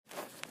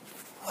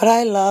What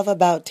I love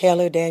about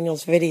Taylor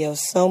Daniels' videos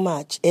so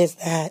much is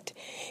that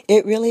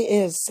it really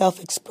is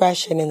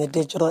self-expression in the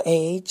digital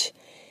age,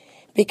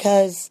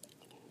 because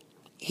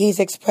he's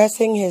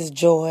expressing his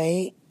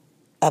joy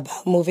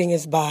about moving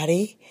his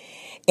body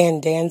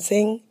and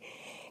dancing,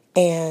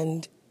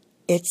 and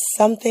it's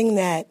something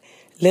that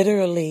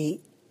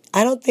literally,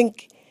 I don't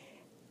think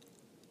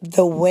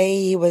the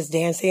way he was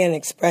dancing and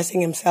expressing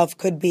himself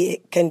could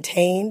be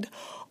contained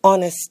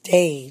on a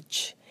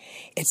stage.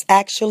 It's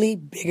actually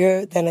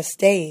bigger than a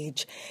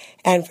stage.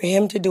 And for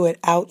him to do it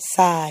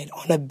outside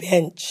on a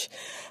bench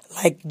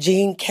like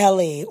Gene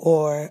Kelly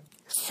or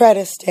Fred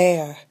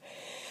Astaire,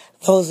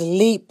 those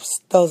leaps,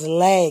 those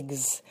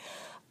legs,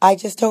 I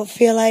just don't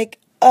feel like,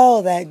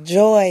 that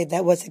joy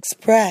that was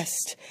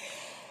expressed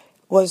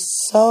was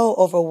so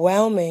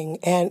overwhelming,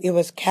 and it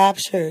was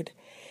captured,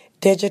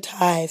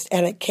 digitized,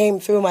 and it came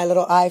through my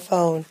little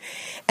iPhone,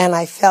 and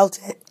I felt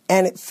it.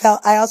 And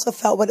I also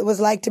felt what it was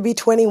like to be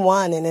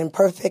 21 and in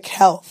perfect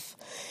health.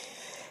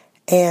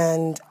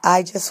 And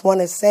I just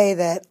want to say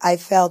that I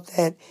felt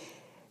that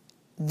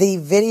the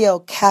video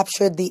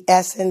captured the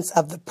essence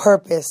of the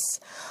purpose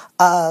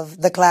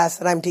of the class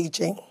that I'm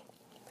teaching,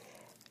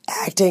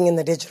 acting in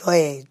the digital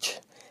age.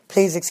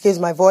 Please excuse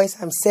my voice.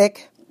 I'm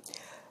sick.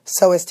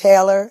 So is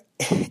Taylor,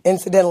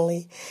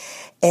 incidentally.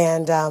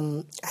 And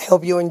I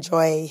hope you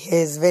enjoy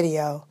his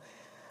video.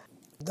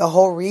 The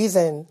whole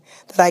reason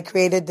that I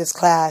created this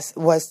class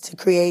was to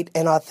create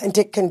an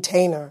authentic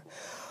container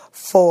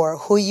for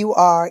who you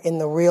are in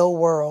the real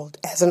world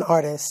as an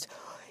artist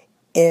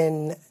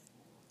in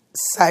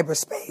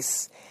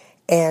cyberspace.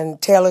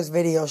 And Taylor's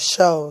video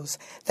shows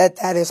that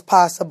that is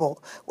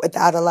possible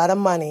without a lot of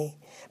money,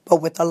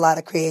 but with a lot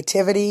of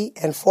creativity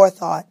and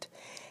forethought,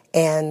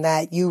 and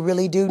that you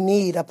really do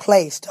need a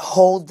place to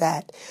hold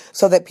that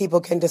so that people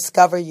can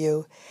discover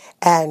you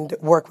and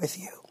work with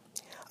you.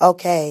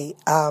 Okay,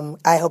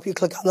 I hope you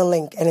click on the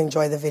link and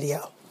enjoy the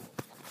video.